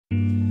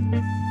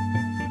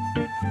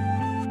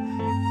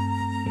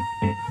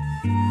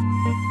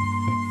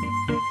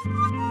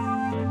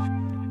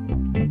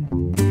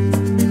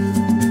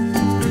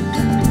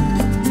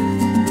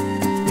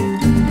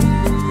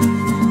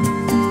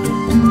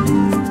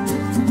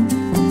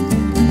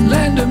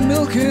of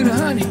milk and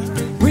honey,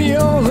 we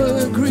all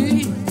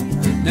agree.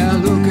 Now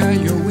look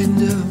out your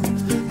window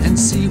and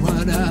see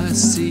what I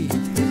see.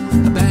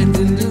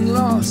 Abandoned and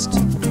lost,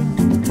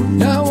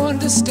 now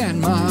understand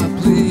my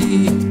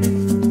plea.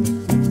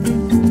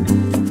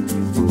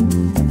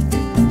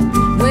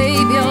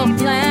 Wave your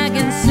flag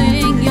and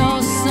sing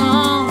your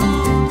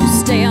song. You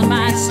stay on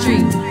my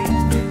street,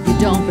 you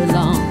don't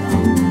belong.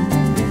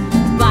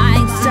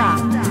 Buying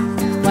stock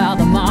while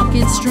the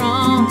market's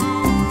strong.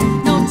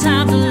 No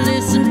time to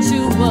listen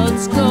to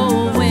what's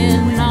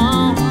going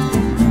on.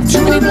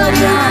 Too many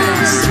bloody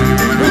eyes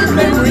with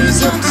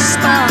memories of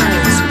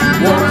despise.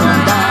 Walk on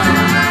by,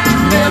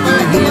 never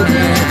hear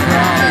their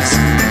cries.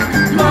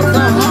 Lock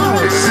the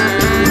horrors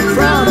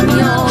from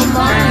your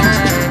mind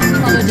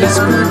of the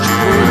desperate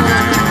world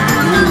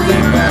you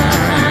leave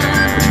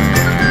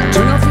behind.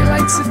 Turn off your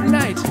lights at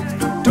night,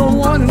 don't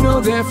want to know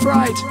their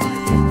fright.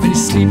 Many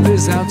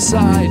sleepers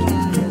outside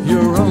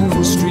your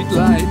own street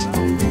light.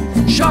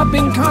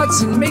 Shopping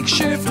carts and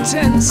makeshift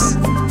tents,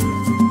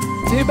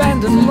 the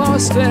abandoned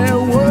lost their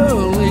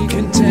worldly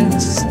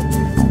contents.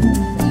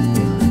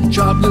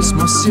 Jobless,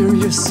 more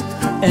serious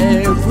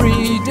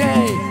every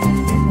day,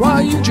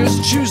 while you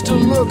just choose to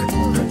look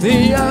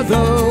the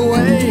other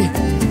way.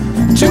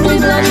 Too many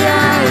bloody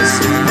eyes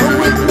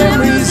with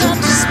memories of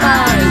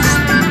despise.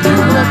 You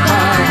walk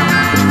by,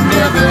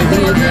 never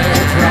hear their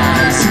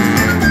cries.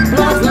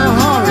 Block the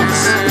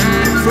horrors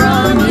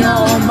from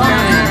your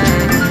mind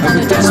of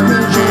the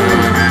desperate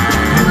world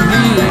you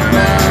leave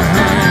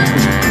behind.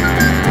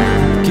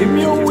 Give me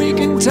your weak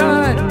and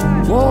tired,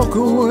 walk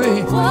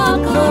away.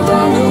 No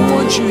longer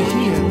want you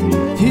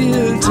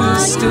here to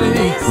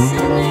stay.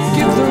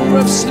 Give the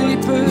rough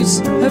sleepers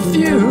a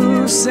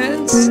few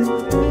cents,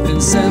 then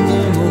send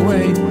them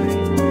away.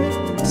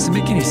 Does it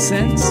make any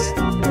sense?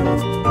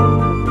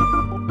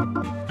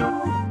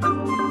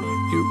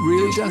 It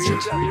really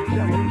doesn't.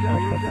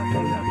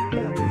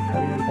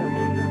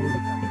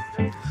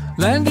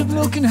 Land of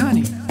milk and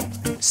honey,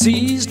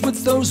 seized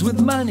with those with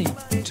money,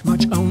 too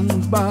much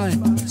owned by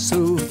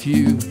so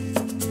few.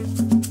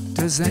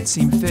 Does that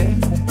seem fair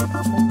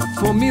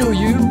for me or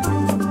you?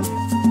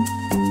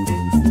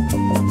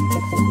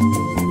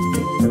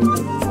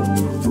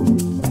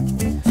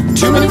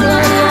 Too many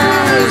bloody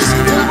eyes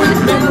filled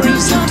with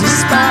memories of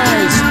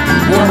despise.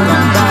 Walk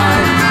on by,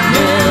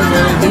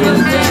 never hear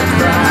their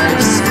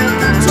cries.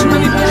 Too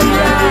many bloody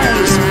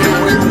eyes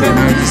filled with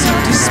memories of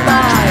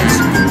despise.